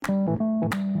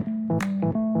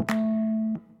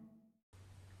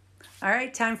All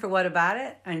right, time for What About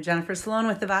It? I'm Jennifer Sloan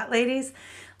with the Bot Ladies.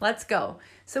 Let's go.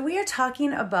 So we are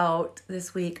talking about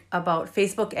this week about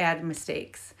Facebook ad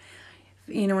mistakes.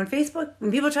 You know, when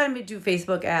people try to do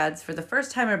Facebook ads for the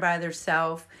first time or by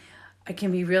themselves, it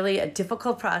can be really a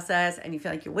difficult process and you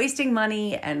feel like you're wasting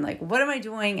money and like, what am I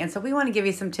doing? And so we want to give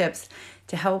you some tips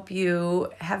to help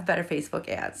you have better Facebook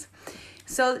ads.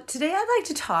 So today I'd like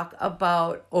to talk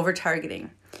about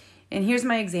over-targeting. And here's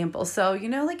my example. So, you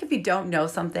know, like if you don't know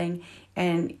something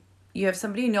and you have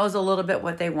somebody who knows a little bit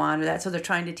what they want or that, so they're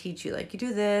trying to teach you, like you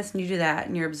do this and you do that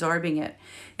and you're absorbing it.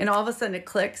 And all of a sudden it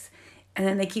clicks and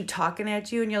then they keep talking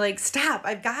at you and you're like, stop,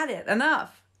 I've got it,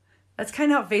 enough. That's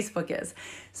kind of how Facebook is.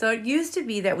 So it used to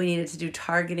be that we needed to do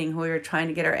targeting who we were trying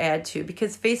to get our ad to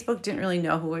because Facebook didn't really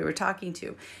know who we were talking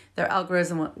to. Their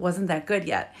algorithm wasn't that good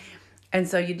yet. And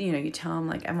so you tell them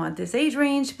like, I want this age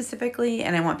range specifically,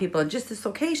 and I want people in just this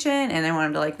location, and I want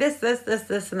them to like this,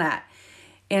 and that.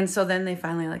 And so then they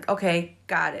finally like, okay,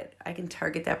 got it. I can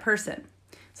target that person.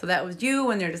 So that was you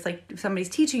when they're just like, somebody's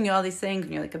teaching you all these things,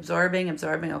 and you're like absorbing,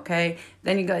 okay.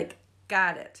 Then you go like,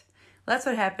 got it. Well, that's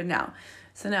what happened now.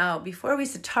 So now, before we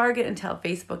used to target and tell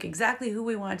Facebook exactly who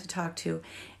we wanted to talk to,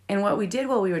 and what we did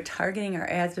while we were targeting our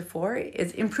ads before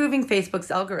is improving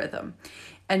Facebook's algorithm.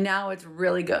 And now it's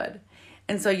really good.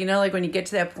 And so, you know, like when you get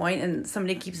to that point and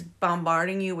somebody keeps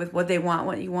bombarding you with what they want,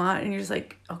 what you want, and you're just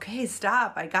like, okay,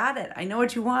 stop, I got it. I know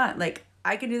what you want. Like,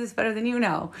 I can do this better than you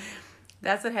know.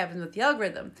 That's what happens with the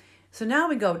algorithm. So now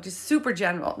we go just super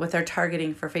general with our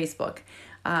targeting for Facebook.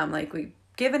 Like we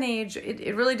give an age,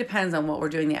 it really depends on what we're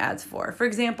doing the ads for. For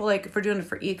example, like if we're doing it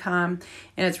for e-com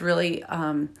and it's really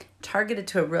targeted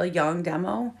to a really young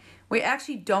demo, we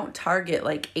actually don't target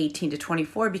like 18 to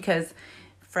 24 because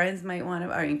friends might want to,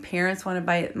 parents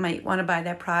might want to buy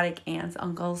that product, aunts,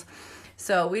 uncles.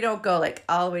 So we don't go like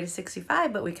all the way to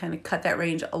 65, but we kind of cut that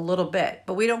range a little bit.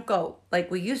 But we don't go like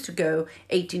we used to go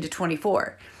 18 to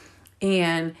 24.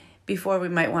 And before we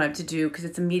might want it to do, because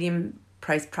it's a medium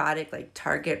price product, like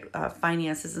Target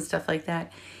finances and stuff like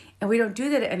that. And we don't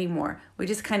do that anymore. We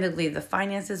just kind of leave the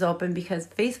finances open because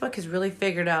Facebook has really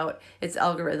figured out its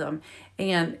algorithm.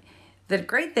 And the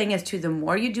great thing is too, the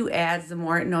more you do ads, the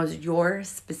more it knows your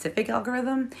specific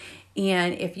algorithm.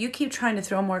 And if you keep trying to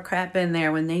throw more crap in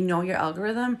there when they know your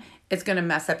algorithm, it's going to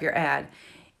mess up your ad.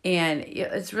 And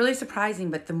it's really surprising,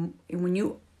 but when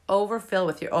you overfill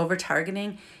with your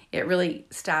over-targeting, it really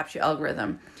stops your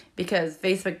algorithm because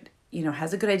Facebook,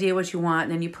 has a good idea what you want,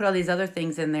 and then you put all these other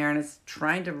things in there and it's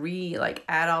trying to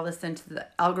add all this into the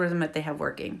algorithm that they have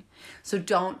working. So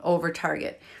don't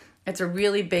over-target. It's a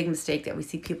really big mistake that we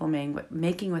see people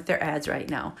making with their ads right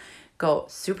now. Go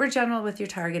super general with your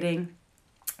targeting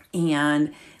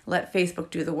and let Facebook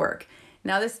do the work.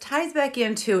 Now this ties back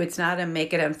into it's not a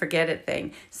make it and forget it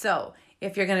thing. So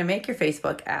if you're going to make your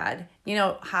Facebook ad,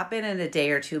 hop in a day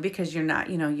or two because you're not,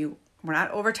 we're not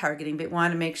over targeting, but we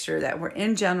want to make sure that we're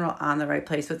in general on the right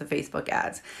place with the Facebook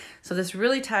ads. So this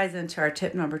really ties into our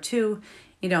tip number 2.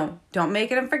 Don't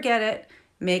make it and forget it.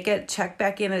 Make it check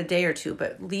back in a day or two,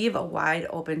 but leave a wide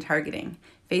open targeting.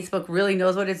 Facebook really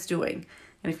knows what it's doing.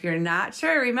 And if you're not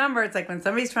sure, remember, it's like when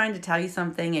somebody's trying to tell you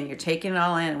something and you're taking it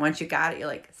all in, and once you got it, you're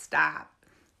like, stop.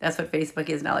 That's what Facebook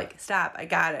is now, like, stop, I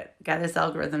got it. Got this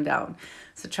algorithm down.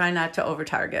 So try not to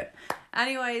over-target.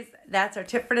 Anyways, that's our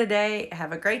tip for today.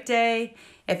 Have a great day.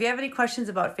 If you have any questions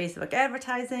about Facebook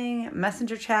advertising,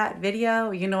 messenger chat, video,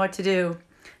 you know what to do.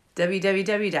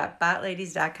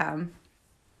 www.botladies.com.